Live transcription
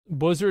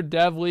Blizzard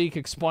Dev Leak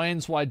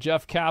explains why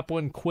Jeff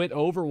Kaplan quit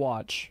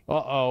Overwatch.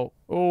 Uh-oh.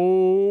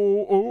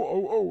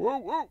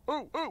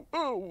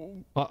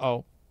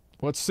 Uh-oh.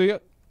 Let's see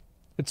it.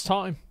 It's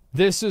time.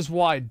 This is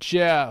why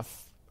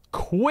Jeff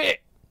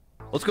quit.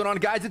 What's going on,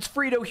 guys? It's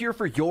Frito here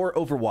for your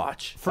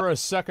Overwatch. For a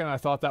second, I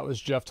thought that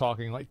was Jeff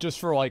talking. Like, just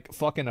for, like,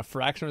 fucking a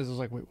fraction. I was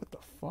like, wait, what the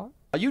fuck?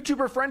 A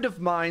YouTuber friend of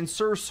mine,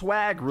 Sir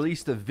Swag,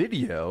 released a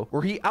video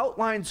where he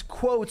outlines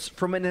quotes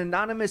from an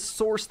anonymous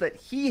source that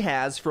he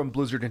has from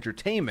Blizzard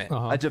Entertainment,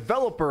 a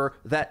developer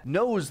that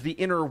knows the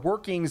inner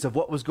workings of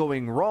what was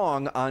going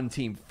wrong on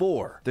Team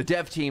 4, the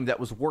dev team that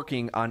was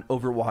working on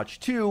Overwatch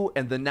 2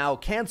 and the now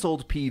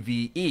canceled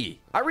PvE.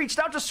 I reached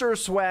out to Sir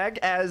Swag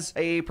as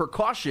a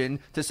precaution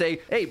to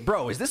say, hey,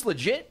 bro, is this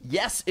legit?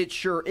 Yes, it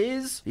sure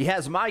is. He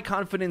has my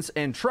confidence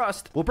and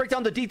trust. We'll break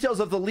down the details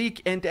of the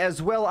leak, and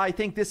as well, I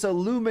think this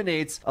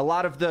illuminates a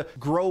lot of the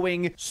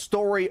growing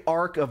story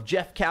arc of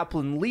Jeff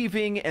Kaplan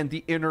leaving and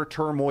the inner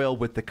turmoil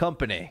with the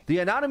company. The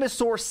anonymous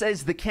source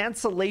says the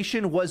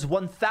cancellation was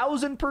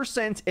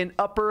 1000% an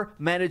upper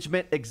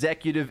management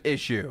executive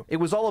issue. It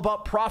was all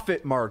about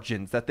profit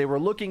margins, that they were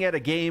looking at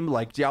a game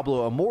like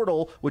Diablo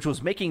Immortal, which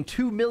was making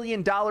 $2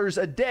 million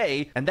a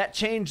day, and that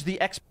changed the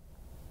 $2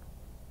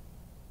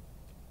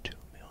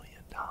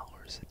 million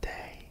a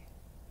day.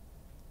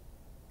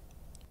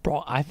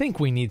 Bro, I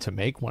think we need to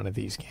make one of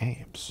these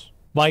games.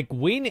 Like,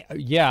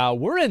 yeah,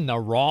 we're in the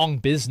wrong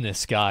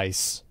business,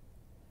 guys.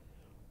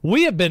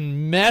 We have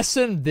been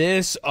messing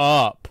this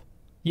up.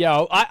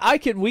 Yeah,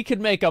 we could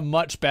make a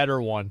much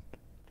better one.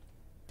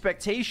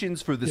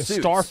 Expectations for the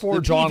suits.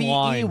 Starforge the PvE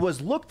Online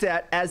was looked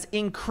at as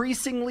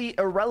increasingly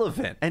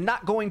irrelevant and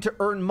not going to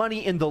earn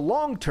money in the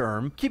long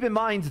term. Keep in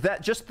mind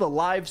that just the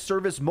live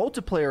service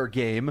multiplayer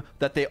game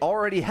that they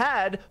already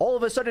had all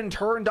of a sudden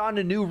turned on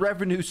a new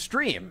revenue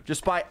stream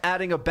just by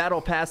adding a battle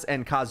pass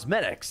and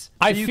cosmetics.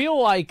 So I feel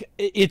like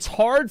it's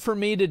hard for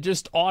me to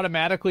just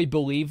automatically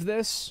believe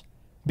this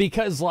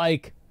because,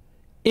 like,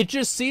 it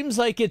just seems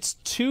like it's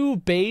too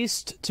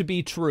based to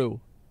be true.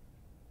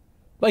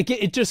 Like,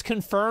 it just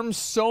confirms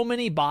so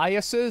many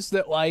biases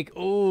that, like,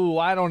 ooh,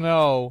 I don't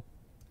know.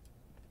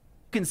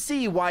 You can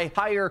see why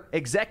higher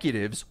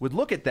executives would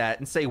look at that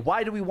and say,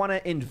 why do we want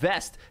to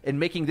invest in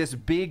making this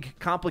big,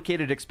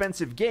 complicated,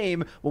 expensive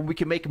game when we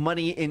can make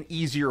money in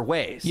easier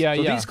ways? Yeah,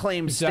 so these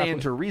claims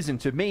stand to reason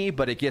to me,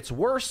 but it gets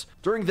worse.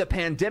 During the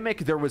pandemic,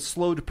 there was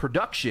slowed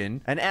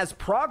production, and as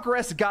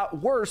progress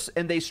got worse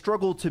and they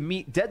struggled to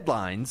meet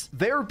deadlines,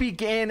 there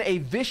began a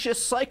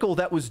vicious cycle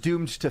that was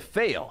doomed to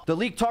fail. The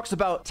leak talks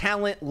about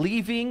talent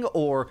leaving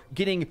or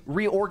getting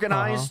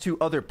reorganized to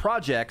other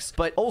projects,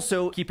 but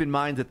also keep in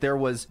mind that there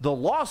was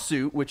the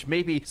lawsuit, which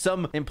maybe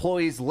some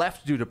employees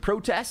left due to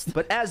protest,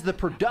 but as the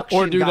production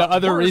or due got to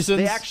other worse, reasons,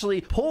 they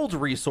actually pulled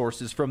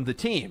resources from the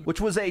team,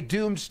 which was a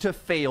doomed to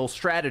fail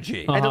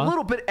strategy. And a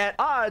little bit at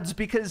odds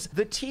because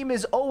the team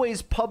is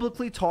always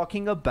publicly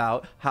talking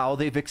about how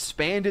they've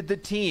expanded the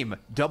team,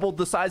 doubled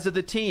the size of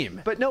the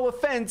team. But no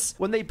offense,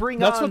 when they bring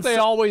That's what they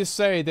always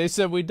say. They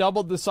said we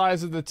doubled the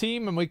size of the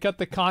team and we cut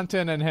the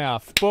content in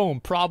half. Boom,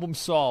 problem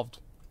solved.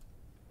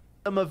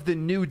 Some of the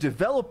new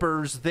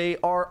developers, they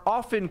are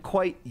often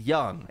quite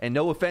young, and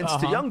no offense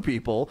to young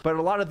people, but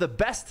a lot of the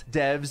best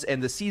devs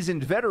and the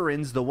seasoned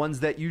veterans, the ones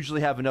that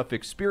usually have enough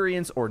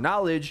experience or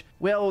knowledge,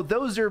 well,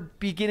 those are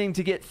beginning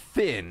to get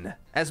thin,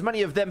 as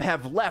many of them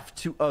have left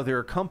to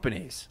other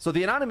companies. So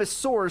the anonymous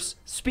source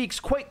speaks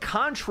quite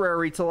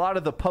contrary to a lot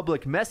of the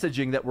public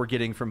messaging that we're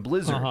getting from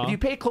Blizzard. If you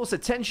pay close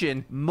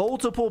attention,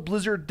 multiple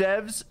Blizzard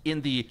devs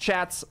in the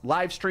chats,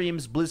 live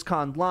streams,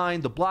 BlizzCon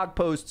line, the blog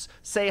posts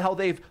say how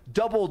they've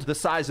doubled the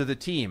size of the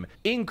team,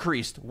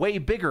 increased way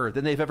bigger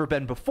than they've ever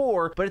been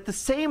before, but at the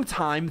same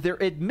time, they're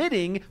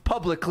admitting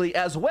publicly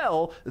as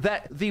well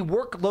that the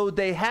workload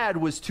they had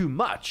was too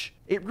much.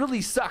 It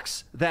really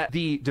sucks that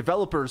the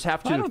developers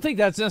have to... I don't think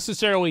that's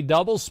necessarily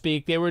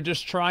doublespeak. They were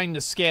just trying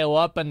to scale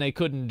up and they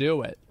couldn't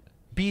do it.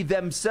 Be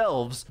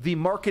themselves the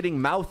marketing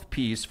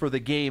mouthpiece for the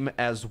game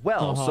as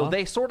well. So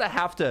they sort of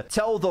have to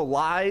tell the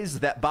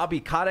lies that Bobby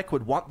Kotick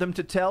would want them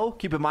to tell.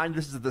 Keep in mind,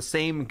 this is the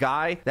same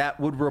guy that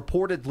would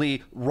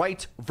reportedly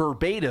write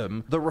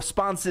verbatim the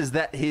responses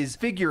that his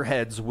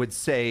figureheads would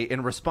say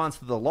in response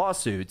to the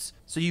lawsuits.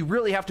 So you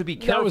really have to be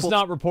careful. That was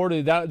not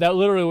reported. That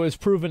literally was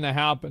proven to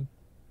happen.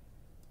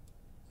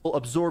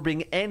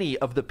 Absorbing any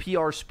of the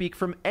PR speak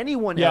from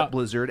anyone at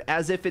Blizzard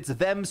as if it's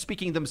them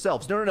speaking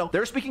themselves. No.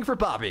 They're speaking for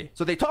Bobby.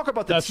 So they talk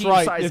about the team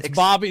size. That's right. It's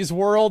Bobby's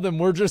world, and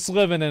we're just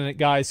living in it,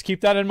 guys.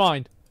 Keep that in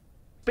mind.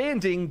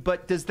 Expanding,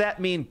 but does that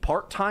mean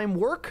part-time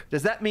work?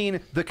 Does that mean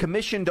the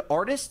commissioned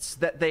artists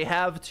that they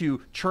have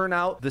to churn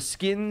out the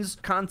skins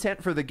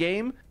content for the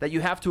game, that you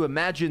have to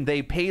imagine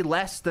they pay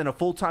less than a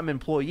full-time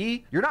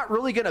employee? You're not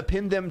really going to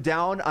pin them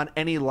down on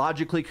any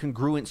logically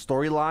congruent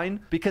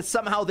storyline because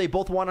somehow they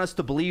both want us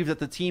to believe that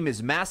the team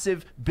is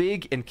massive,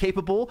 big, and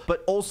capable,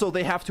 but also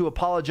they have to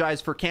apologize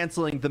for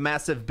canceling the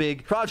massive,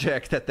 big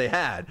project that they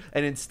had,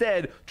 and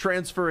instead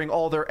transferring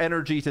all their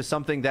energy to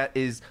something that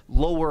is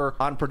lower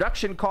on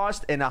production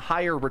cost and a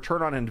higher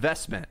return on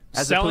investment,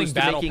 as Selling opposed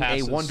to battle making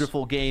passes. a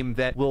wonderful game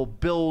that will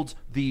build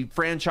the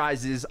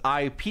franchise's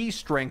IP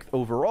strength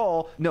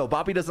overall. No,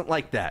 Bobby doesn't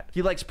like that.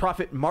 He likes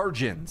profit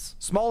margins.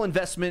 Small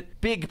investment,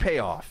 big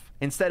payoff,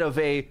 instead of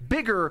a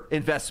bigger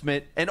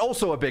investment and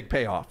also a big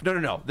payoff.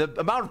 No. The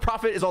amount of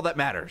profit is all that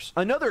matters.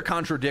 Another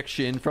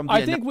contradiction from the...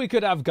 I think we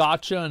could have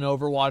gotcha in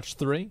Overwatch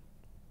 3.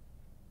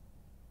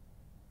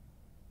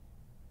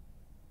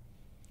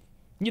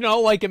 You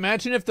know, like,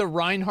 imagine if the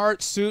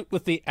Reinhardt suit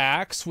with the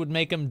axe would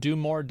make him do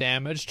more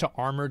damage to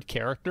armored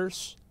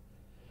characters.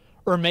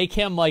 Or make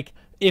him, like,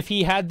 if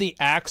he had the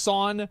axe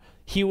on,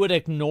 he would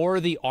ignore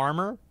the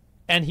armor,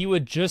 and he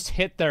would just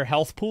hit their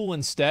health pool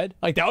instead.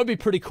 Like, that would be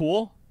pretty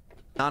cool.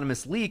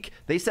 Anonymous leak,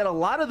 they said a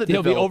lot of the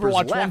It'll be developers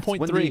Overwatch left 1.3.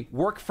 when the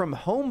work from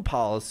home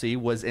policy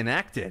was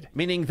enacted,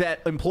 meaning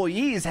that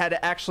employees had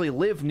to actually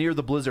live near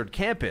the Blizzard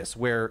campus,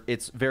 where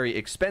it's very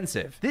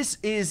expensive. This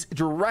is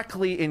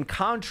directly in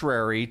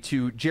contrary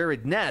to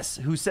Jared Ness,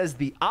 who says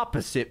the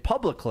opposite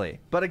publicly.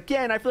 But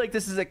again, I feel like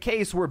this is a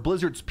case where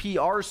Blizzard's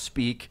PR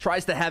speak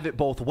tries to have it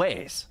both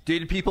ways.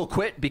 Did people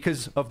quit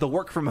because of the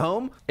work from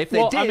home? If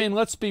they did, I mean,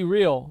 let's be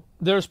real.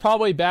 There's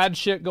probably bad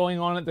shit going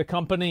on at the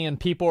company and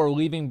people are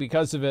leaving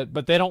because of it,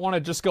 but they don't want to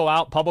just go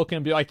out public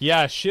and be like,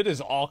 yeah, shit is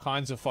all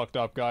kinds of fucked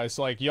up, guys.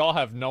 Like, y'all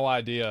have no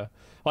idea.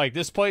 Like,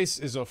 this place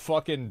is a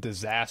fucking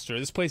disaster.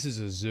 This place is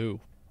a zoo,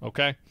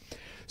 okay?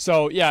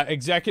 So, yeah,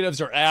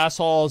 executives are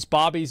assholes.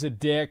 Bobby's a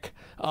dick.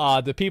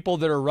 The people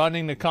that are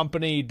running the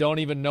company don't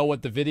even know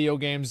what the video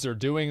games they're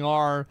doing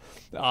are.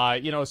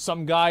 You know,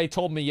 some guy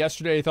told me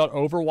yesterday he thought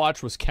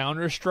Overwatch was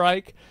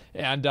Counter-Strike,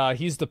 and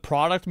he's the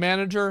product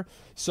manager.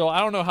 So I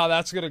don't know how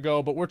that's going to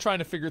go, but we're trying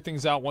to figure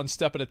things out one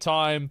step at a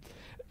time.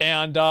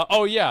 And,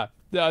 oh, yeah,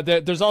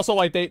 there's also,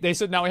 like, they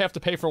said now we have to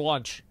pay for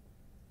lunch.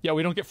 Yeah,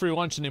 we don't get free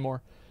lunch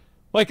anymore.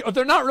 Like,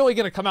 they're not really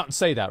going to come out and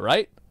say that,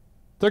 right?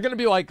 They're going to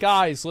be like,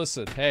 guys,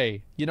 listen,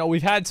 hey, you know,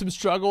 we've had some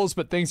struggles,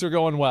 but things are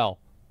going well.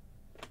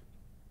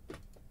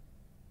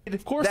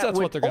 Of course, that's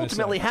what they're going to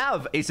say. Ultimately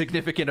have a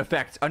significant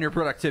effect on your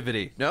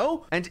productivity,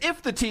 no? And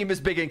if the team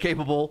is big and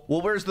capable,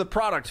 well, where's the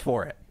product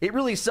for it? It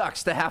really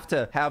sucks to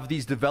have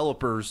these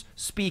developers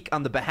speak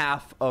on the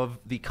behalf of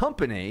the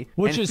company.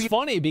 Which is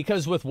funny,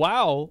 because with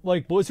WoW,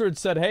 like, Blizzard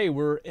said, hey,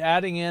 we're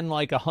adding in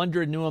like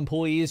 100 new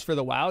employees for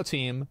the WoW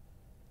team,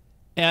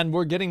 and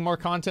we're getting more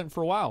content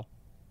for WoW.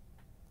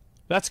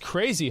 That's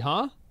crazy,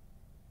 huh?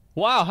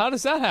 Wow, how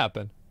does that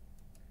happen?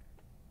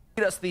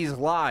 Us these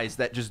lies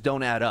that just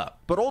don't add up.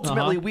 But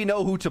ultimately, we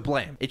know who to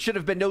blame. It should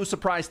have been no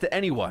surprise to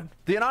anyone.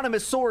 The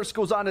anonymous source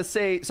goes on to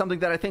say something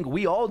that I think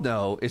we all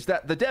know, is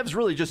that the devs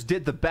really just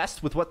did the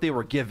best with what they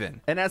were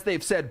given. And as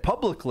they've said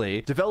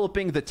publicly,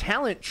 developing the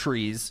talent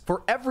trees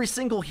for every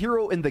single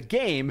hero in the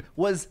game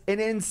was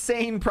an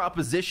insane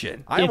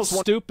proposition. It's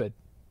stupid.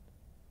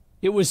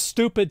 It was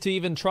stupid to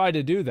even try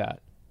to do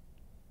that.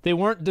 They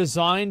weren't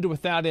designed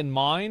with that in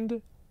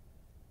mind.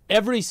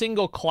 Every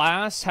single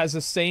class has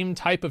the same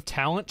type of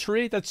talent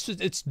tree. That's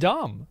just, it's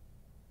dumb.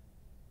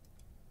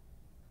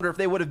 If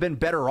they would have been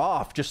better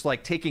off just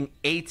like taking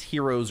 8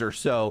 heroes or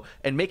so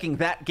and making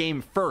that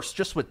game first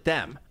just with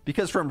them.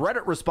 Because from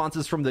Reddit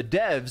responses from the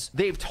devs,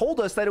 they've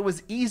told us that it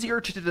was easier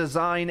to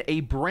design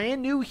a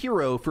brand new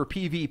hero for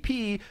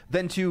PvP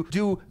than to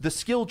do the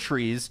skill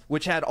trees,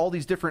 which had all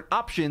these different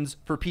options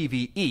for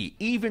PvE,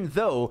 even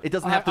though it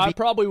doesn't have to be... I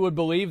probably would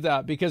believe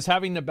that, because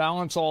having to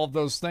balance all of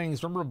those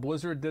things, remember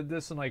Blizzard did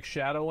this in like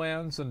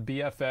Shadowlands and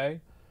BFA?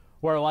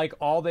 Where, like,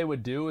 all they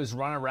would do is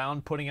run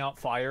around putting out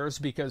fires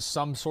because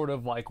some sort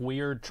of, like,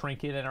 weird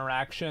trinket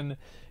interaction,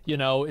 you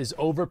know, is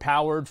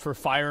overpowered for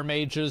fire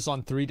mages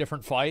on 3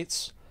 different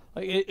fights.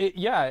 Like,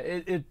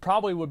 it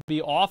probably would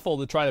be awful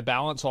to try to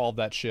balance all of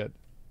that shit.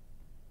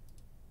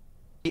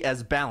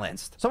 As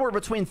balanced. Somewhere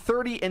between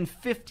 30 and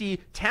 50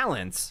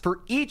 talents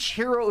for each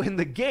hero in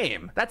the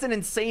game. That's an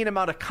insane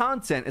amount of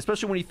content,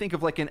 especially when you think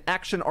of like an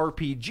action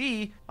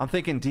RPG. I'm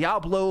thinking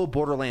Diablo,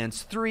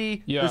 Borderlands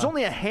 3. Yeah. There's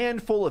only a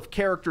handful of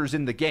characters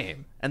in the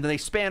game, and then they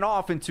span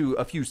off into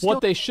a few...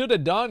 What they should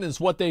have done is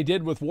what they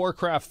did with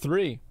Warcraft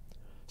 3.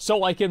 So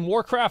like in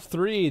Warcraft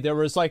 3, there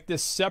was like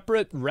this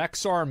separate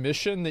Rexxar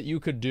mission that you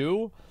could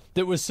do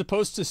that was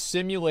supposed to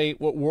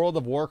simulate what World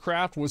of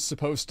Warcraft was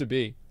supposed to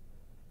be.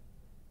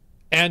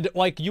 And,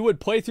 like, you would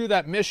play through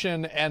that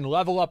mission and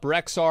level up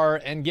Rexxar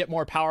and get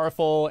more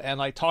powerful and,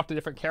 like, talk to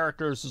different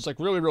characters. It's, like,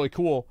 really, really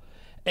cool.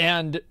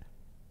 And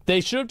they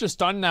should have just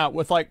done that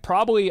with, like,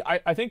 probably...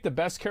 I think the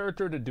best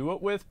character to do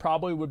it with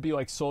probably would be,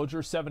 like,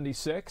 Soldier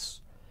 76.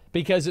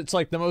 Because it's,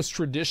 like, the most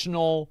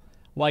traditional,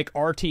 like,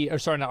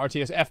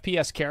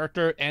 FPS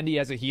character, and he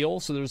has a heal.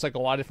 So there's, like, a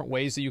lot of different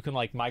ways that you can,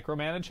 like,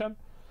 micromanage him.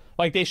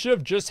 Like, they should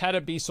have just had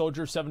it be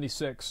Soldier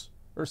 76.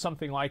 Or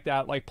something like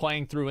that, like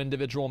playing through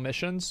individual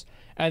missions,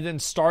 and then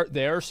start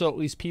there so at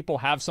least people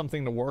have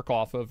something to work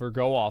off of or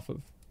go off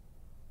of.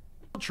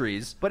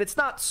 trees, but it's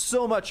not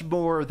so much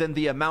more than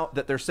the amount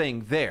that they're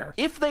saying there.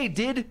 If they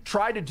did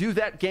try to do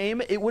that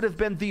game, it would have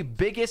been the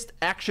biggest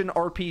action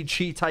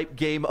RPG type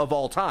game of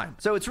all time.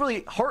 So it's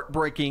really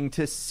heartbreaking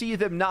to see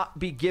them not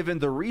be given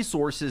the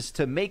resources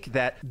to make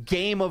that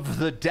game of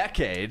the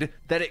decade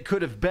that it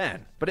could have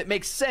been. But it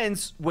makes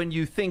sense when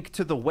you think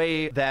to the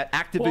way that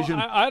Activision...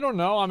 Well, I don't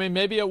know. I mean,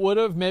 maybe it would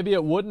have, maybe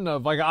it wouldn't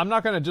have. Like, I'm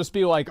not going to just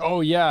be like, oh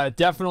yeah, it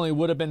definitely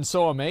would have been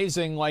so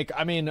amazing. Like,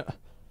 I mean,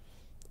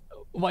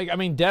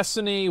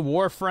 Destiny,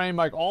 Warframe,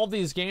 like all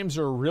these games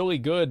are really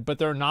good, but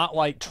they're not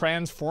like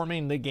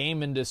transforming the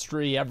game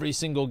industry. Every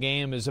single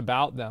game is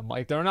about them.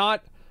 Like, they're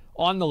not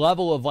on the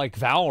level of like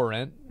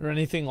Valorant or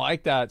anything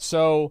like that.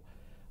 So,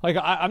 like,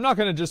 I'm not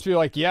going to just be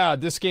like, yeah,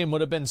 this game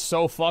would have been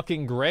so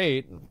fucking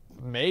great.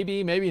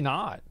 Maybe, maybe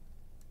not.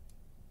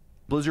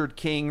 Blizzard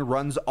King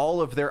runs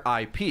all of their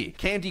IP.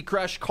 Candy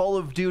Crush, Call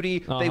of Duty,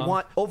 they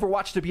want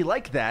Overwatch to be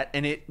like that,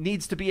 and it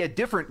needs to be a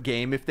different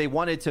game if they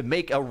wanted to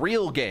make a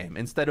real game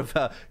instead of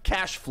a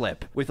cash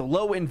flip with a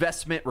low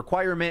investment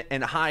requirement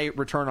and high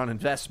return on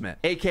investment,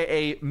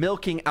 aka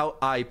milking out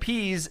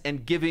IPs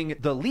and giving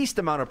the least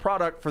amount of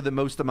product for the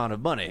most amount of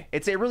money.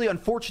 It's a really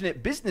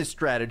unfortunate business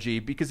strategy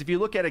because if you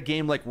look at a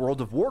game like World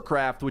of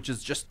Warcraft, which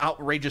is just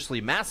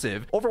outrageously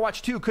massive,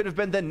 Overwatch 2 could have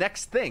been the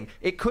next thing.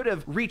 It could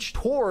have reached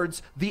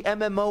towards the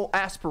MMO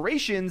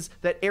aspirations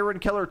that Aaron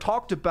Keller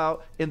talked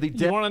about in the...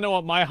 You want to know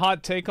what my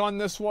hot take on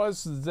this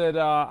was? That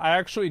I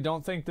actually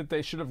don't think that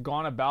they should have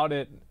gone about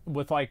it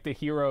with like the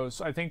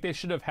heroes. I think they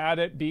should have had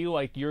it be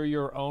like you're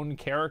your own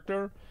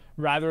character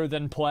rather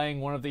than playing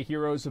one of the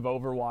heroes of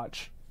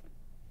Overwatch.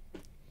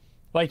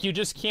 Like, you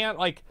just can't,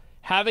 like,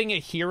 having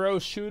a hero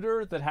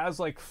shooter that has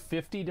like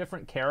 50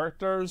 different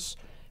characters,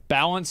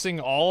 balancing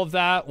all of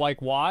that, like,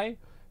 why?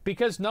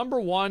 Because number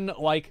one,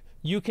 like,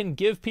 you can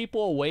give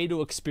people a way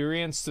to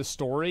experience the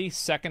story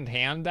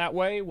secondhand that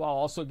way, while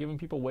also giving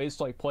people ways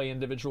to like play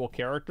individual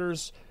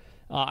characters.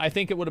 I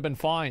think it would have been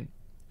fine.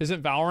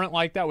 Isn't Valorant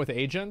like that with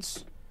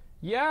agents?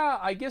 Yeah,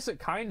 I guess it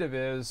kind of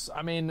is.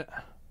 I mean,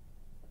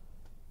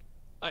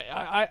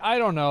 I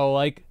don't know.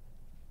 Like,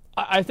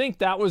 I think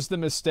that was the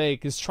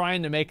mistake, is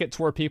trying to make it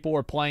to where people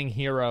were playing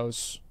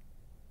heroes.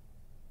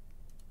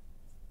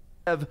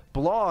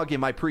 Blog in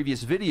my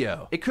previous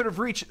video, it could have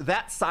reached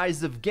that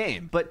size of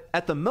game, but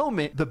at the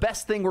moment the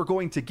best thing we're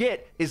going to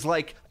get is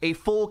like a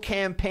full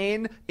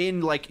campaign in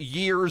like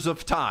years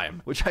of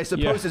time, which I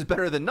suppose is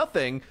better than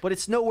nothing, but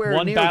it's nowhere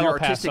near the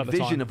artistic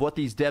vision of what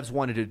these devs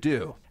wanted to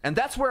do. And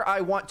that's where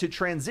I want to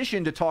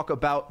transition to talk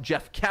about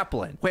Jeff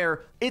Kaplan,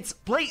 where it's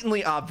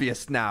blatantly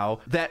obvious now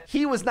that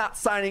he was not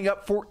signing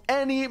up for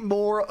any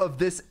more of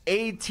this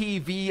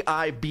ATVI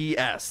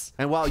BS.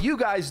 And while you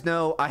guys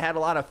know I had a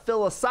lot of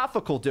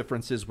philosophical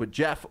differences with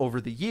Jeff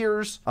over the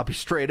years, I'll be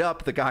straight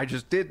up, the guy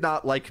just did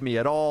not like me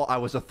at all. I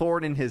was a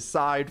thorn in his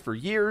side for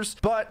years,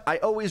 but I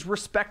always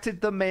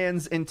respected the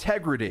man's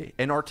integrity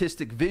and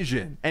artistic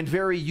vision and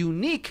very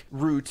unique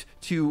route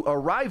to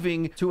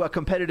arriving to a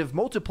competitive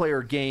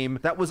multiplayer game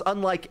that was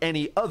unlike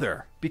any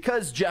other.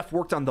 Because Jeff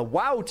worked on the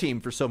WoW team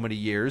for so many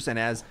years, and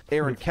as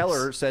Aaron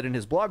Keller said in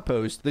his blog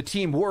post, the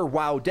team were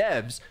WoW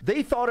devs,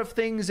 they thought of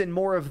things in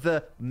more of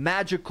the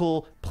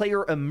magical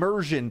player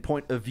immersion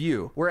point of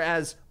view,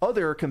 whereas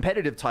other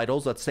competitive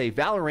titles, let's say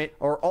Valorant,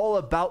 are all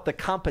about the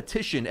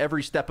competition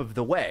every step of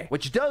the way,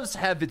 which does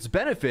have its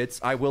benefits,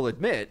 I will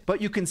admit,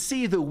 but you can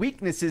see the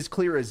weaknesses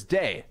clear as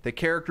day. The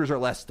characters are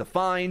less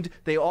defined,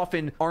 they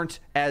often aren't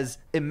as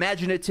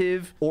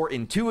imaginative or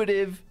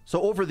intuitive.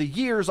 So over the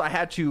years, I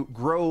had to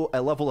grow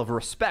a level of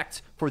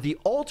respect for the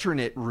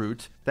alternate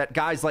route that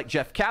guys like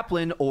Jeff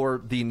Kaplan or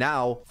the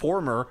now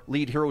former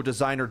lead hero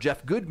designer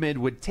Jeff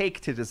Goodman would take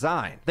to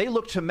design. They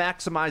look to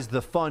maximize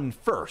the fun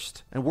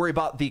first and worry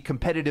about the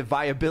competitive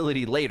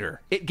viability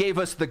later. It gave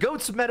us the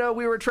GOATS meta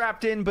we were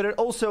trapped in, but it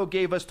also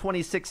gave us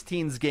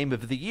 2016's Game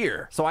of the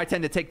Year. So I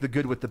tend to take the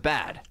good with the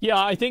bad.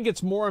 Yeah, I think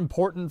it's more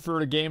important for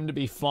a game to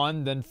be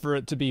fun than for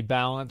it to be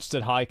balanced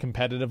at high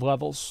competitive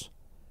levels.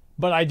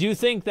 But I do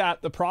think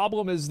that the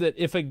problem is that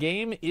if a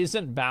game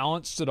isn't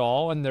balanced at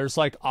all and there's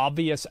like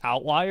obvious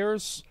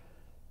outliers,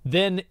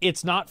 then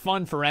it's not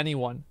fun for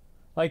anyone.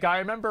 Like, I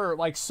remember,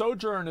 like,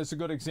 Sojourn is a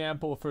good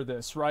example for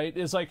this, right?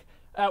 Is like,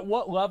 at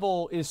what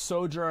level is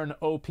Sojourn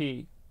OP?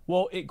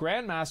 Well, at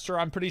Grandmaster,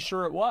 I'm pretty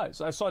sure it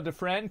was. I saw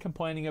Defran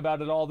complaining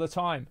about it all the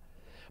time.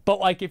 But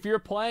like, if you're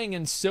playing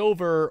in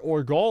Silver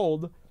or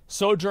Gold,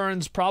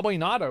 Sojourn's probably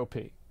not OP,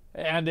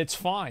 and it's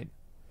fine.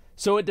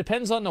 So it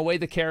depends on the way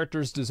the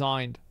character's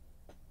designed.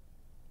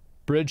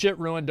 Bridget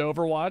ruined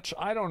Overwatch?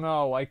 I don't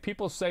know. Like,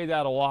 people say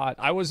that a lot.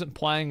 I wasn't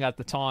playing at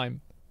the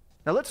time.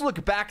 Now let's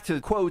look back to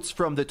quotes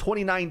from the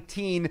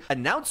 2019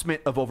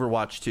 announcement of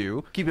Overwatch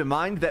 2. Keep in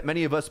mind that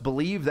many of us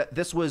believe that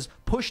this was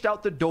pushed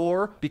out the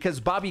door because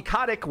Bobby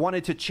Kotick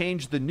wanted to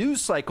change the news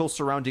cycle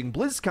surrounding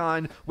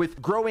BlizzCon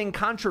with growing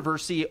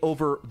controversy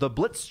over the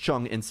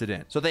Blitzchung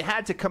incident. So they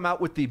had to come out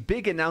with the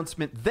big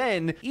announcement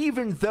then,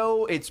 even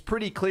though it's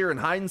pretty clear in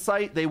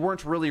hindsight they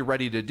weren't really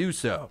ready to do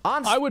so.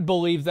 I would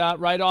believe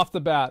that right off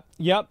the bat.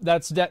 Yep,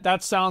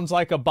 that sounds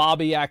like a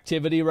Bobby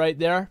activity right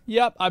there.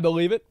 Yep, I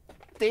believe it.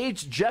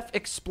 stage, Jeff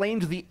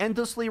explained the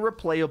endlessly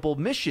replayable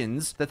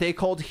missions that they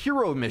called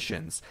hero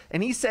missions,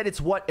 and he said it's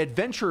what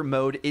adventure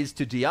mode is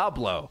to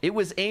Diablo. It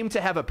was aimed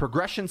to have a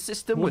progression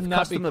system with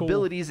custom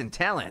abilities and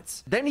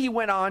talents. Then he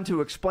went on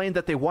to explain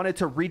that they wanted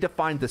to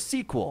redefine the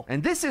sequel,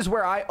 and this is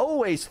where I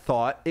always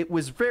thought it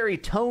was very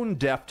tone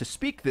deaf to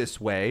speak this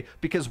way,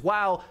 because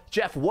while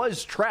Jeff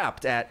was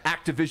trapped at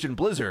Activision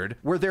Blizzard,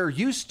 where they're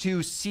used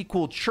to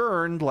sequel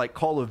churn like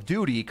Call of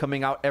Duty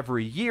coming out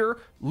every year,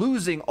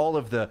 losing all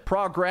of the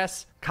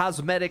progress,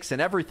 cosmetics,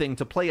 and everything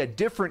to play a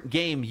different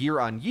game year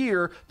on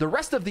year, the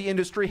rest of the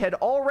industry had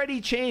already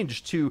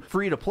changed to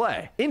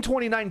free-to-play. In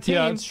 2019,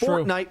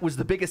 Fortnite was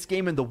the biggest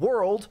game in the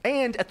world,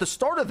 and at the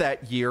start of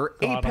that year,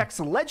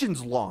 Apex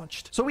Legends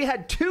launched. So we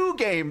had 2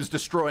 games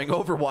destroying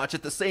Overwatch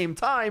at the same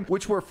time,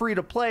 which were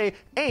free-to-play,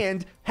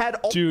 and had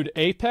all— Dude,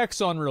 Apex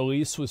on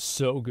release was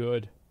so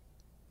good.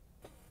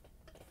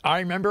 I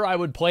remember I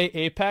would play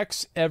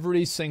Apex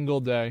every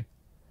single day.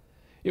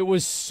 It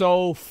was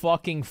so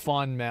fucking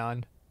fun,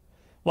 man.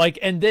 Like,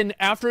 and then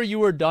after you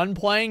were done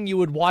playing, you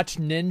would watch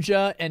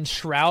Ninja and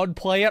Shroud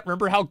play it.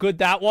 Remember how good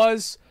that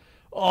was?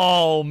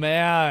 Oh,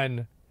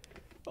 man.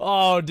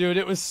 Oh, dude,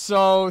 it was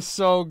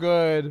so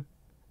good.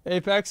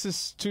 Apex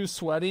is too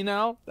sweaty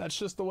now. That's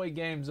just the way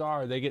games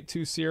are. They get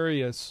too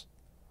serious.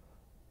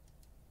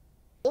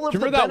 Do you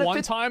remember that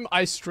one time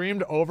I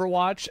streamed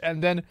Overwatch,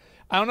 and then,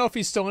 I don't know if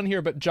he's still in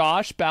here, but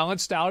Josh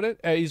balanced out it.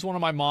 He's one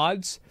of my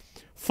mods.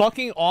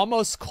 Fucking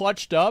almost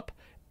clutched up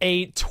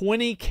a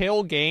 20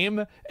 kill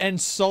game and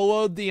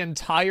soloed the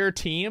entire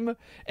team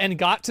and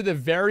got to the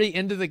very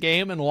end of the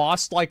game and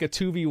lost like a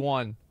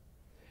 2v1.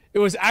 It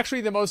was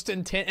actually the most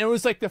intense. It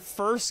was like the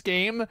first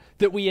game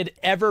that we had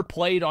ever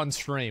played on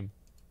stream.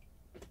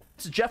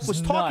 Jeff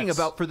was talking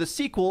about for the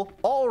sequel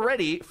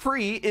already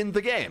free in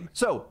the game.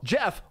 So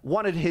Jeff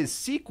wanted his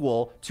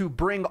sequel to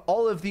bring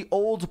all of the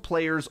old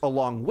players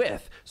along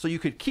with, so you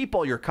could keep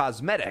all your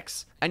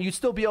cosmetics and you'd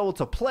still be able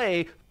to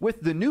play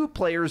with the new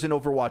players in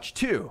Overwatch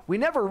 2. We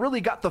never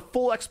really got the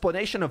full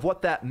explanation of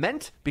what that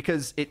meant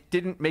because it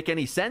didn't make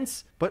any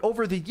sense, but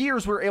over the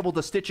years we were able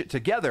to stitch it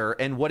together,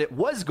 and what it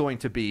was going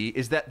to be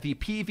is that the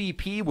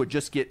PvP would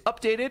just get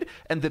updated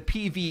and the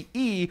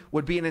PvE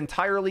would be an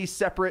entirely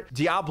separate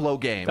Diablo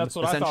game,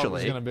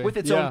 essentially, with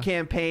its own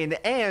campaign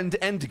and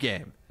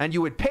endgame. And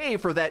you would pay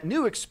for that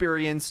new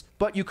experience,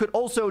 but you could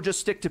also just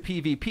stick to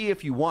PvP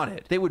if you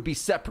wanted. They would be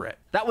separate.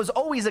 That was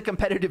always a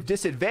competitive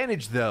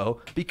disadvantage, though,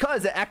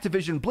 because at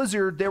Activision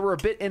Blizzard, they were a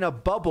bit in a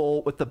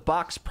bubble with the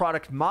box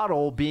product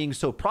model being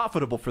so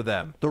profitable for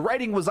them. The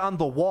writing was on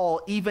the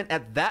wall even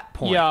at that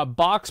point. Yeah,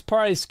 box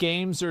price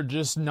games are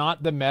just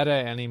not the meta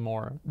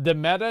anymore. The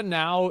meta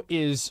now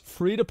is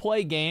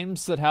free-to-play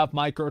games that have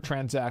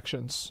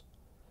microtransactions.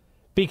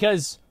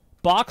 Because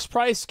box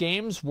price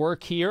games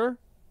work here,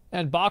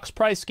 and box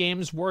price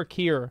games work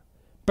here.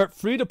 But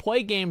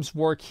free-to-play games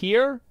work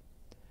here,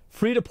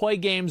 free-to-play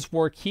games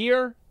work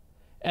here,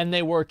 and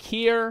they work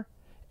here,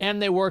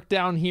 and they work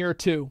down here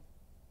too.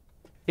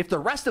 If the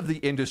rest of the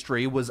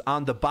industry was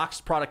on the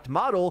box product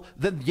model,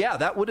 then yeah,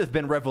 that would have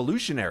been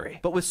revolutionary.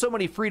 But with so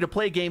many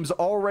free-to-play games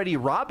already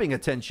robbing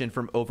attention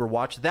from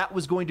Overwatch, that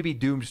was going to be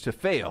doomed to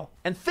fail.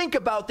 And think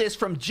about this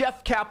from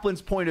Jeff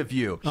Kaplan's point of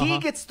view. He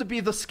gets to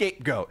be the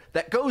scapegoat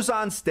that goes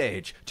on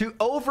stage to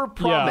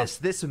overpromise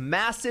this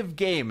massive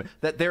game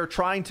that they're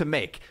trying to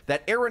make,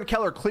 that Aaron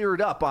Keller cleared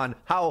up on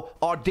how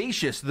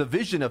audacious the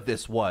vision of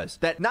this was.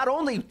 That not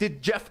only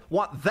did Jeff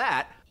want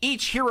that,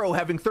 each hero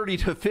having 30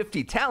 to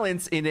 50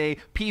 talents in a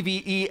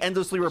PvE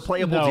endlessly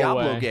replayable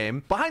Diablo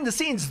game. Behind the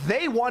scenes,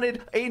 they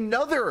wanted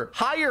another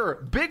higher,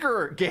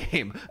 bigger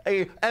game,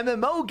 a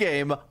MMO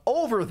game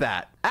over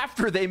that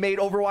after they made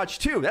Overwatch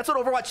 2. That's what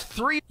Overwatch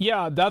 3...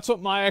 Yeah, that's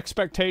what my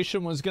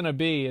expectation was going to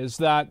be, is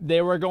that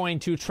they were going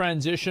to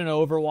transition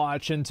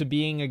Overwatch into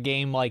being a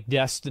game like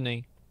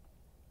Destiny.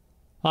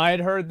 I had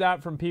heard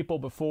that from people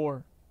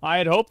before. I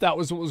had hoped that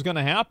was what was going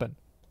to happen.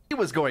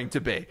 Was going to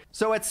be.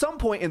 So at some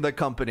point in the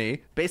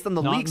company, based on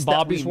the leaks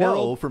that we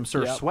know from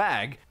Sir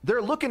Swag,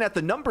 they're looking at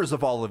the numbers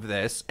of all of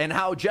this and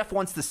how Jeff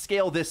wants to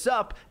scale this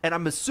up, and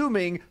I'm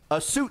assuming a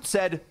suit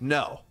said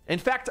no. In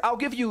fact, I'll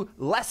give you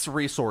less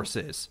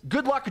resources.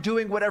 Good luck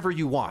doing whatever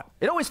you want.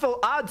 It always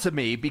felt odd to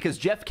me because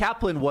Jeff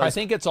Kaplan was... I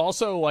think it's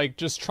also like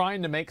just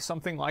trying to make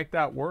something like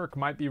that work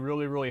might be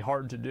really, really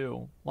hard to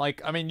do.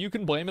 Like, I mean, you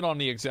can blame it on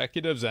the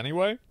executives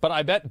anyway, but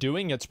I bet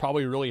doing it's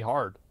probably really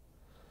hard.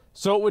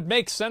 So it would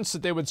make sense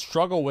that they would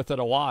struggle with it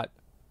a lot.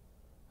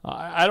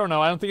 I don't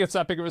know. I don't think it's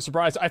that big of a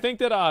surprise. I think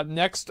that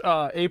next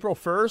April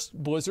 1st,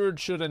 Blizzard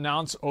should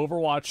announce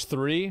Overwatch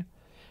 3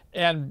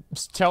 and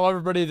tell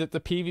everybody that the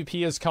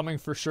PvP is coming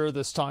for sure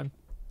this time.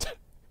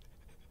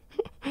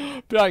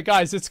 Be like,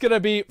 guys, it's going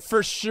to be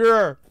for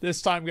sure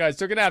this time, guys.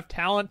 They're going to have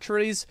talent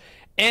trees,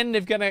 and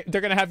they're going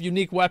to have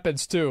unique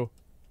weapons, too.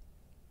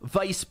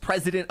 Vice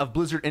president of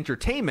Blizzard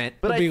Entertainment,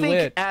 but I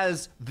think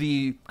as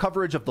the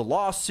coverage of the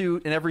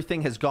lawsuit and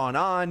everything has gone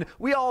on,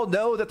 we all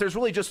know that there's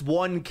really just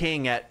one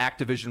king at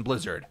Activision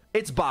Blizzard.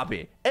 It's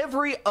Bobby.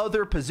 Every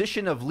other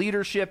position of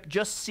leadership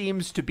just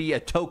seems to be a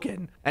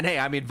token. And hey,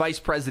 I mean, vice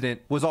president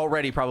was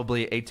already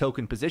probably a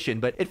token position,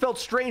 but it felt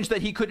strange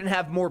that he couldn't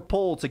have more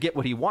pull to get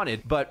what he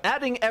wanted. But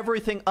adding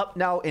everything up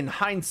now in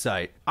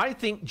hindsight, I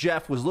think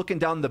Jeff was looking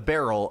down the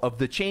barrel of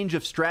the change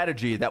of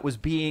strategy that was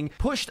being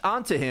pushed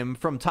onto him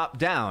from top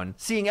down,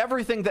 seeing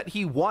everything that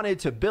he wanted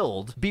to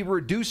build be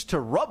reduced to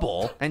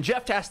rubble. And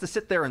Jeff has to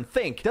sit there and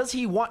think, does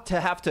he want to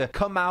have to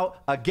come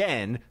out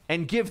again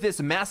and give this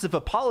massive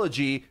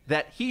apology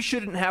that he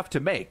shouldn't have to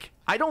make?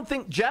 I don't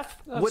think Jeff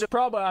would have.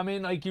 Probably, I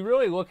mean, like, you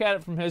really look at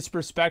it from his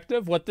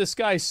perspective, what this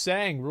guy's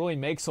saying really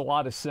makes a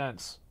lot of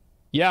sense.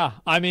 Yeah,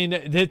 I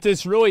mean,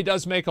 this really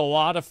does make a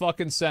lot of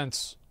fucking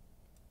sense.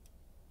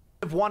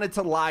 Wanted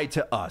to lie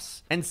to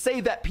us and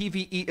say that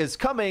PvE is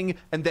coming,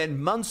 and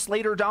then months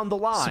later down the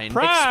line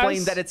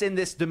explain that it's in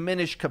this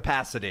diminished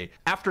capacity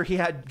after he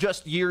had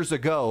just years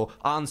ago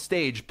on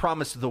stage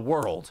promised the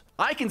world.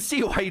 I can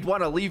see why he'd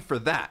want to leave for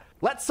that.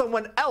 Let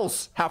someone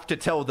else have to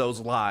tell those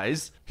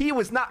lies. He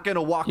was not going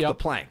to walk the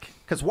plank.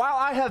 Because while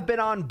I have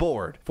been on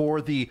board for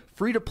the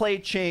free-to-play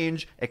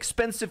change,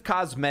 expensive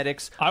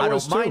cosmetics, I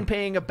don't mind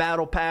paying a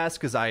battle pass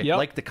because I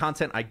like the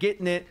content I get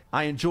in it.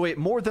 I enjoy it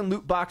more than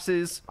loot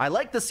boxes. I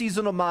like the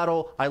seasonal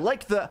model. I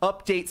like the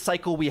update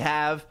cycle we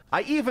have.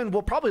 I even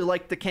will probably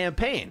like the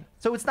campaign.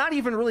 So it's not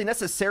even really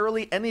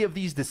necessarily any of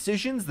these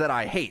decisions that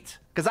I hate.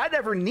 Because I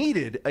never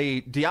needed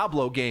a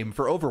Diablo game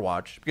for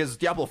Overwatch because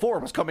Diablo 4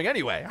 was coming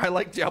anyway. I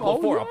like Diablo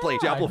 4. I'll play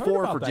Diablo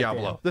 4 for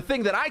Diablo. The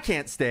thing that I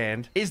can't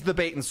stand is the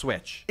bait and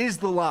switch, is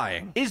the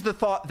lying, is the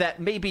thought that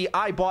maybe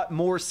I bought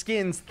more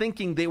skins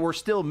thinking they were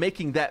still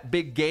making that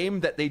big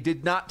game that they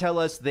did not tell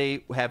us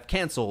they have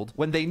canceled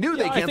when they knew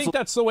they canceled. I think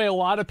that's the way a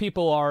lot of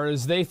people are,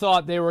 is they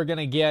thought they were going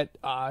to get,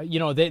 you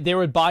know, they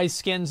would buy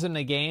skins in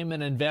the game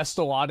and invest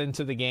a lot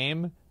into the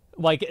game.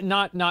 Like,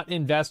 not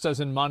invest as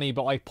in money,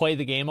 but like play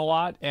the game a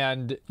lot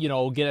and, you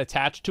know, get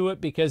attached to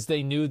it because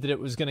they knew that it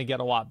was going to get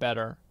a lot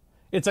better.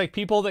 It's like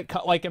people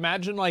that, like,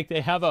 imagine like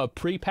they have a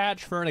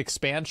pre-patch for an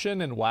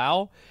expansion in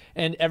WoW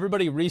and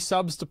everybody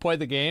resubs to play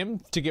the game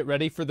to get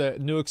ready for the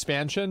new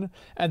expansion.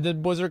 And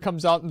then Blizzard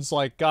comes out and is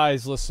like,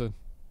 guys, listen,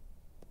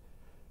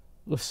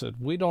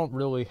 we don't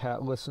really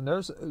have,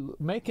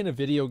 making a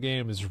video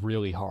game is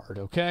really hard,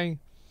 okay?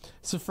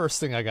 It's the first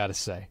thing I got to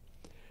say.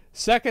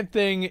 Second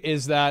thing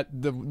is that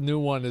the new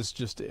one is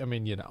just, I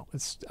mean, you know,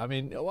 it's, I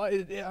mean,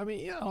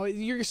 you know,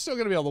 you're still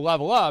going to be able to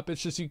level up.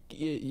 It's just, I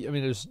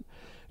mean,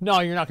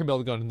 no, you're not going to be able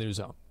to go to the new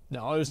zone.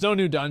 No, there's no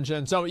new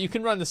dungeon. So you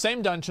can run the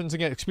same dungeons and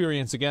get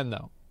experience again,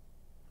 though.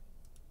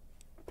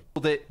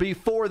 That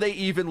before they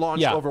even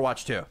launched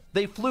Overwatch 2.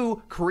 They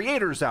flew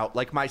creators out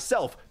like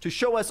myself to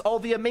show us all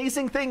the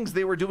amazing things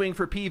they were doing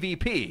for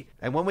PvP.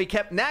 And when we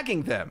kept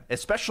nagging them,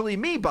 especially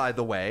me, by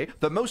the way,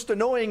 the most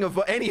annoying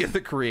of any of the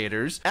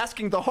creators,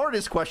 asking the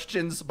hardest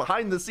questions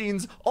behind the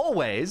scenes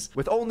always,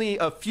 with only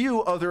a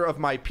few other of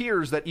my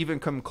peers that even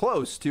come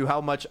close to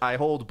how much I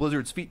hold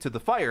Blizzard's feet to the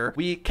fire,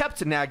 we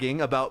kept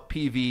nagging about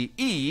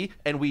PvE,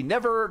 and we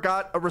never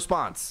got a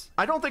response.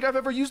 I don't think I've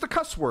ever used a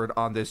cuss word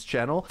on this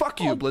channel. Fuck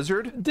you,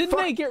 Blizzard. Didn't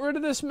they get rid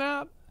of this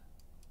map?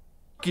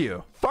 Fuck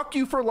you. Fuck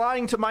you for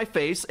lying to my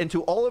face and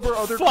to all of our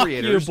other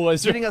creators,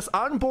 getting us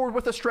on board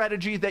with a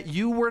strategy that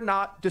you were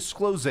not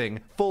disclosing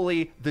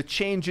fully the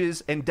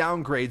changes and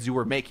downgrades you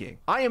were making.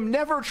 I am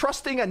never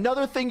trusting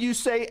another thing you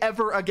say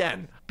ever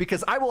again,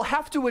 because I will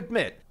have to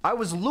admit, I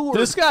was lured.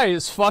 This guy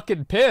is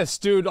fucking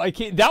pissed, dude.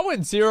 That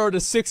went 0 to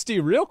 60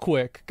 real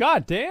quick.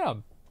 God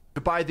damn.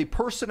 By the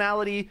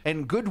personality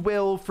and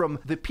goodwill from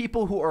the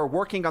people who are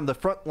working on the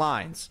front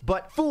lines,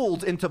 but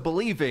fooled into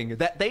believing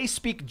that they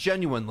speak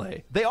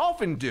genuinely. They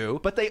often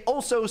do, but they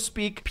also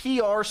speak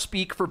PR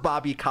speak for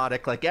Bobby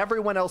Kotick like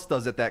everyone else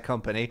does at that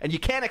company, and you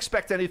can't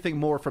expect anything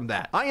more from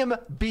that. I am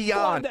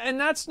beyond. Well, and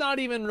that's not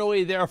even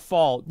really their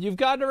fault. You've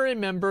got to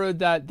remember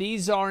that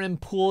these are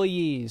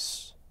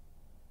employees.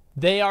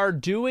 They are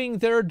doing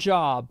their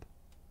job.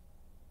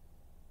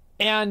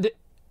 And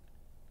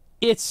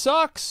it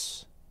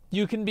sucks.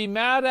 You can be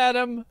mad at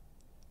him,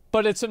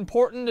 but it's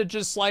important to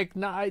just, like,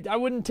 I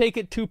wouldn't take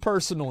it too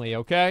personally,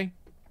 okay?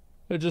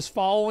 They're just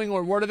following,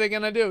 or what are they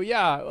going to do?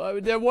 Yeah,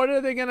 what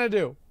are they going to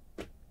do?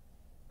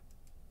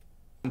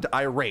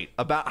 Irate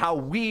about how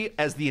we,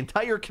 as the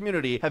entire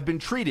community, have been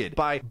treated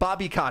by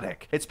Bobby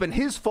Kotick. It's been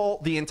his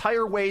fault the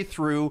entire way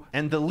through,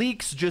 and the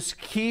leaks just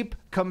keep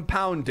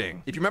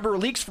compounding. If you remember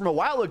leaks from a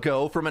while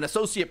ago from an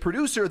associate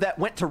producer that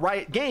went to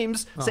Riot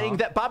Games saying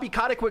that Bobby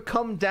Kotick would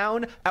come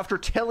down after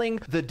telling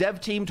the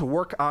dev team to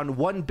work on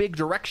one big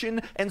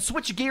direction and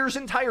switch gears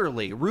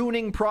entirely,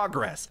 ruining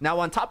progress. Now,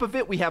 on top of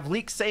it, we have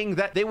leaks saying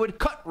that they would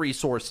cut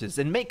resources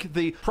and make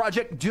the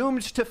project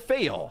doomed to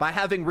fail by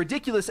having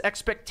ridiculous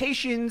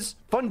expectations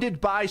funded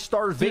by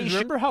starvation. Dude,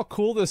 remember how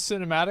cool this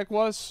cinematic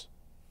was?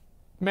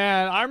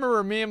 Man, I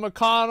remember me and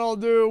McConnell,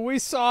 dude, we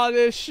saw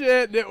this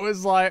shit, and it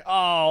was like,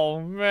 oh,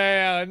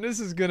 man, this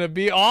is going to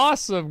be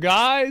awesome,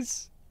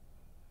 guys.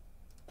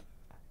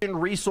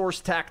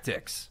 resource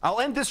tactics. I'll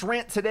end this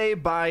rant today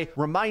by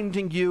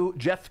reminding you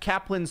Jeff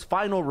Kaplan's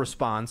final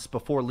response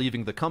before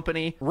leaving the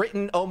company,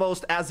 written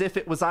almost as if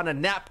it was on a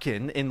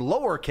napkin in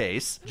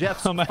lowercase.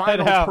 Jeff's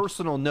final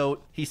personal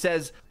note, he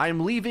says,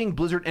 "I'm leaving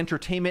Blizzard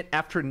Entertainment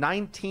after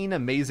 19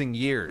 amazing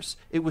years.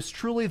 It was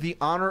truly the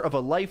honor of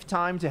a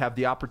lifetime to have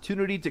the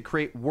opportunity to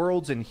create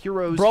worlds and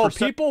heroes." Bro,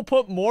 people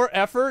put more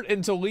effort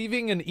into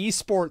leaving an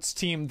esports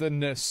team than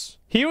this.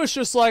 He was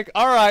just like,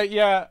 all right,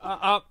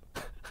 yeah,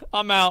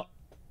 I'm out.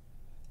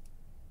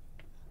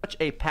 Such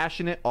a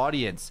passionate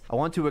audience. I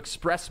want to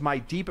express my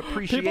deep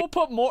appreciation. People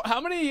put more. How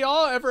many of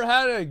y'all ever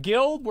had a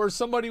guild where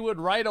somebody would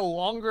write a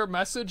longer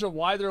message of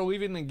why they're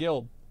leaving the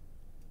guild?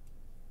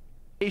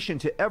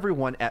 To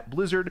everyone at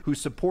Blizzard who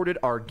supported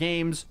our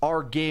games,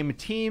 our game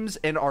teams,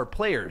 and our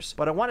players.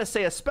 But I want to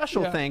say a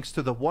special thanks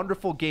to the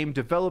wonderful game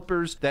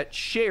developers that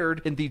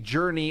shared in the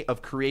journey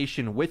of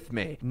creation with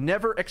me.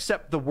 Never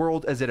accept the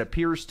world as it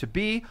appears to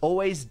be.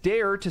 Always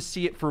dare to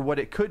see it for what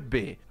it could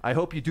be. I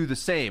hope you do the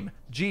same.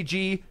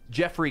 GG,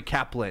 Jeffrey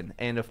Kaplan.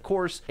 And of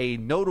course, a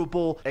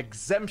notable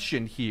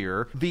exemption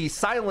here. The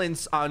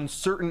silence on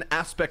certain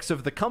aspects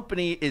of the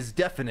company is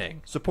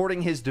deafening.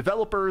 Supporting his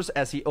developers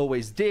as he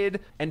always did,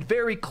 and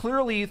very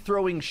clearly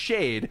throwing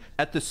shade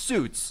at the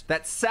suits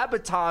that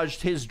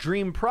sabotaged his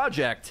dream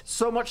project,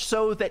 so much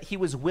so that he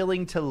was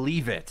willing to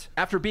leave it.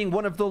 After being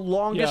one of the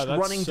longest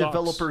running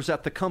developers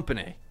at the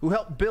company, who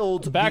helped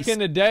build... Back in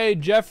the day,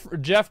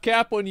 Jeff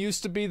Kaplan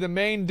used to be the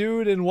main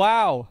dude in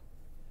WoW.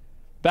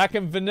 Back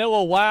in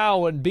Vanilla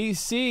WoW and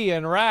BC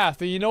and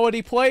Wrath. And you know what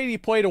he played? He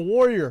played a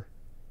warrior.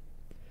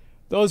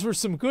 Those were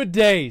some good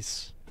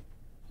days.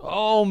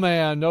 Oh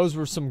man, those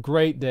were some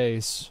great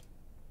days.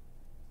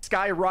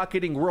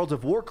 Skyrocketing World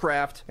of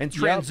Warcraft and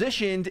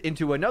transitioned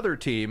into another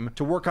team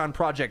to work on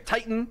Project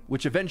Titan,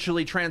 which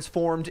eventually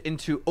transformed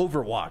into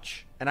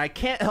Overwatch. And I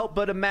can't help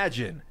but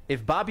imagine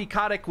if Bobby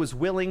Kotick was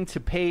willing to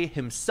pay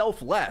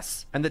himself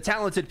less and the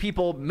talented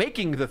people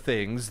making the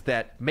things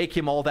that make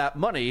him all that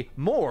money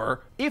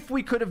more, if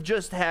we could have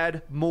just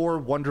had more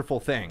wonderful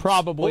things.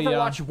 Probably,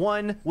 Overwatch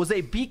 1 was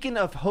a beacon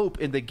of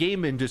hope in the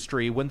game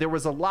industry when there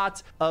was a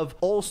lot of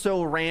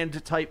also-ran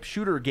type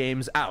shooter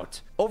games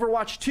out.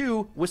 Overwatch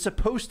 2 was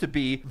supposed to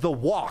be the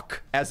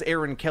walk, as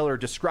Aaron Keller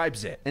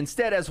describes it.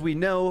 Instead, as we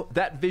know,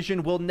 that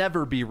vision will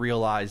never be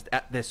realized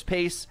at this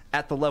pace,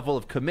 at the level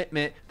of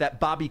commitment that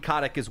Bobby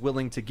Kotick is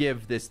willing to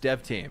give this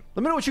dev team.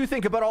 Let me know what you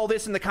think about all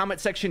this in the comment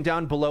section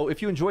down below.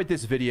 If you enjoyed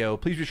this video,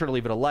 please be sure to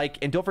leave it a like,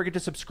 and don't forget to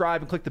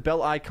subscribe and click the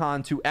bell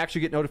icon to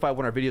actually get notified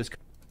when our videos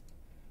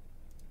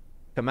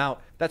come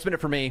out. That's been it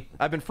for me.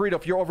 I've been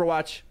Frito for your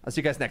Overwatch. I'll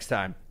see you guys next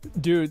time.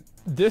 Dude,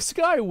 this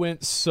guy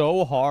went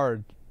so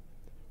hard.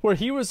 Where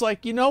he was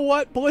like, you know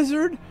what,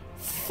 Blizzard?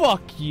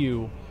 Fuck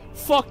you.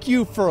 Fuck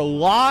you for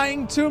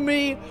lying to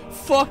me.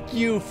 Fuck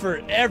you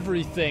for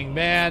everything,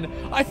 man.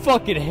 I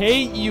fucking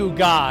hate you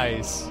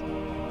guys.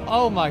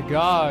 Oh my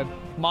god.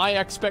 My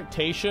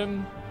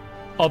expectation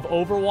of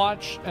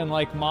Overwatch and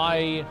like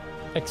my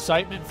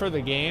excitement for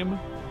the game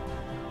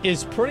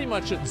is pretty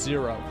much at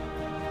zero.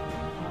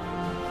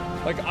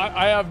 Like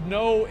I have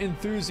no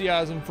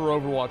enthusiasm for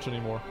Overwatch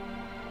anymore.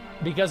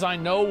 Because I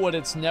know what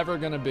it's never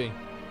gonna be.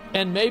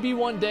 And maybe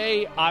one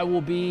day I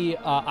will be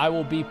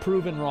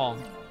proven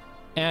wrong.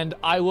 And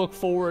I look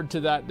forward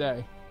to that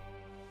day.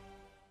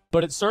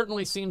 But it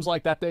certainly seems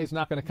like that day is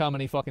not going to come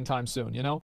any fucking time soon, you know?